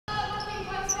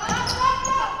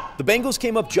The Bengals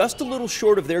came up just a little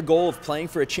short of their goal of playing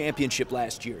for a championship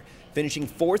last year, finishing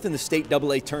 4th in the state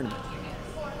AA tournament.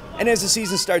 And as the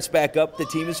season starts back up, the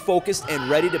team is focused and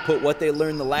ready to put what they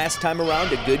learned the last time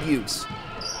around to good use.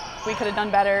 We could have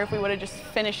done better if we would have just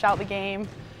finished out the game.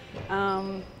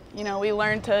 You know, we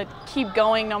learned to keep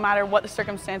going no matter what the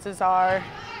circumstances are.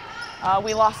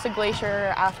 We lost to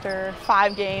Glacier after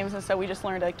 5 games, and so we just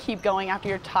learned to keep going after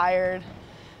you're tired.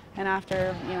 And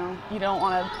after, you know, you don't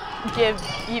want to give,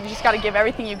 you just got to give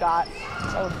everything you got.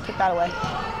 So took that away.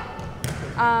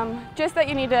 Just that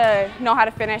you need to know how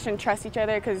to finish and trust each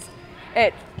other, because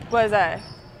it was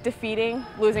defeating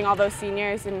losing all those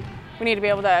seniors, and we need to be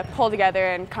able to pull together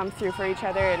and come through for each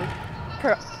other and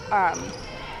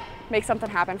make something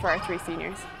happen for our 3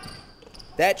 seniors.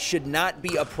 That should not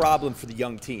be a problem for the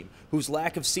young team, whose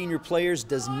lack of senior players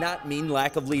does not mean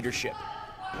lack of leadership.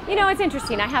 You know, it's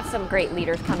interesting. I have some great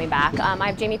leaders coming back. I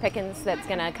have Jamie Pickens that's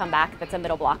going to come back, that's a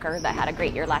middle blocker that had a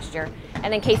great year last year.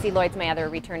 And then Casey Lloyd's my other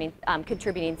returning,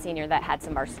 contributing senior that had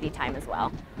some varsity time as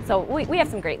well. So we have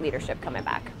some great leadership coming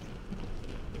back.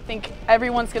 I think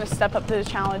everyone's going to step up to the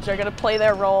challenge. They're going to play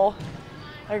their role.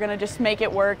 They're going to just make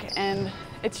it work. And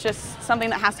it's just something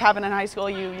that has to happen in high school.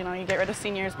 You know, you get rid of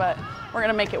seniors, but we're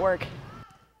going to make it work.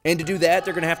 And to do that,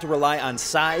 they're going to have to rely on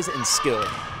size and skill,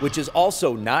 which is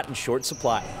also not in short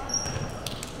supply.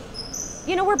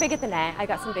 You know, we're big at the net. I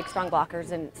got some big, strong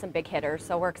blockers and some big hitters,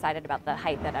 so we're excited about the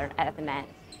height that are at the net.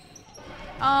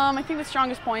 I think the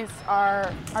strongest points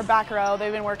are our back row.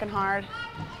 They've been working hard,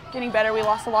 getting better. We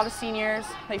lost a lot of seniors.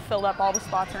 They filled up all the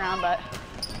spots around, but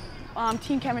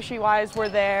team chemistry-wise, we're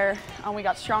there. We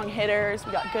got strong hitters.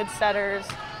 We got good setters.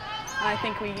 And I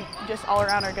think we just all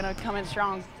around are going to come in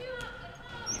strong.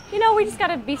 You know, we just got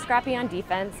to be scrappy on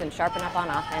defense and sharpen up on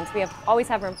offense. We always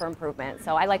have room for improvement,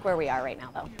 so I like where we are right now,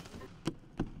 though.